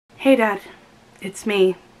Hey Dad, it's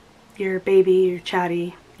me, your baby, your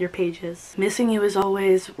chatty, your Pages. Missing you as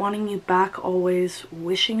always, wanting you back always,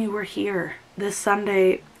 wishing you were here. This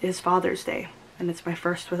Sunday is Father's Day, and it's my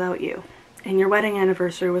first without you. And your wedding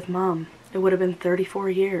anniversary with Mom. It would have been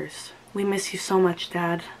 34 years. We miss you so much,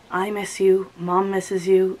 Dad. I miss you, Mom misses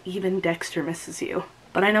you, even Dexter misses you.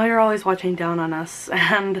 But I know you're always watching down on us,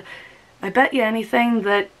 and I bet you anything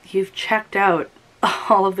that you've checked out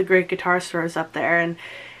all of the great guitar stores up there, and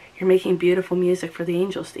you're making beautiful music for the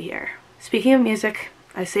angels to hear. Speaking of music,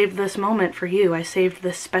 I saved this moment for you. I saved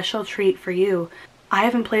this special treat for you. I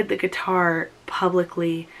haven't played the guitar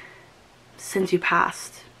publicly since you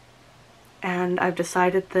passed, and I've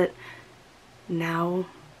decided that now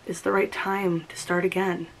is the right time to start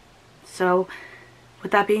again. So,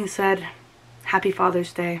 with that being said, happy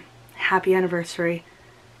Father's Day, happy anniversary,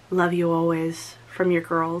 love you always, from your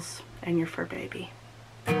girls and your fur baby.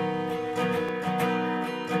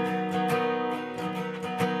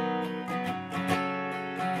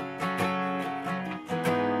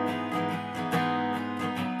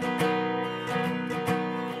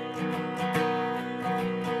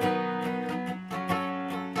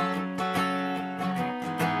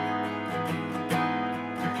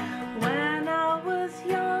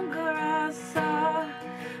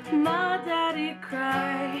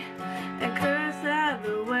 Cry and curse at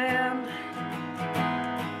the wind.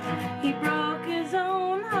 He broke his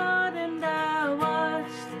own heart, and I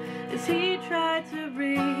watched as he tried to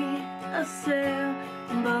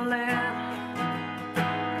reassemble it.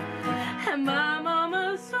 And my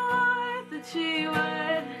mama swore that she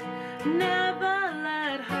would never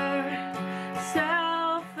let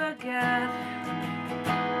herself forget.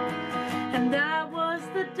 And that was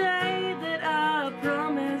the day that I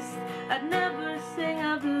promised I'd never sing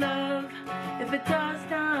of love if it does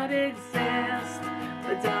not exist.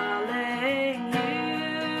 But darling,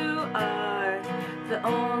 you are the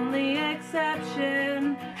only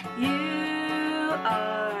exception. You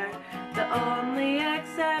are the only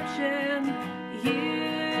exception.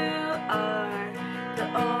 You are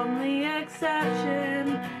the only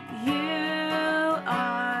exception. You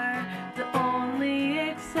are the only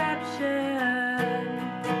exception.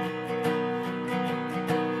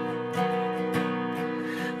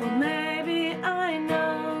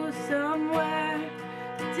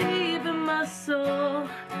 Soul,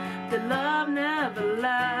 that love never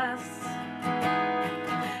lasts,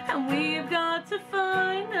 and we've got to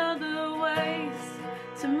find other ways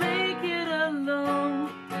to make it alone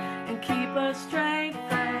and keep a straight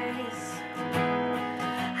face.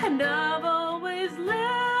 And I've always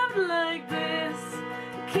lived like this,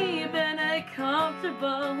 keeping a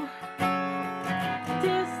comfortable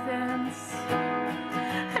distance,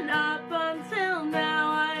 and up until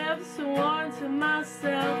now I have sworn to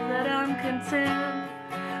myself that I'm content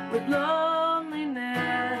with love.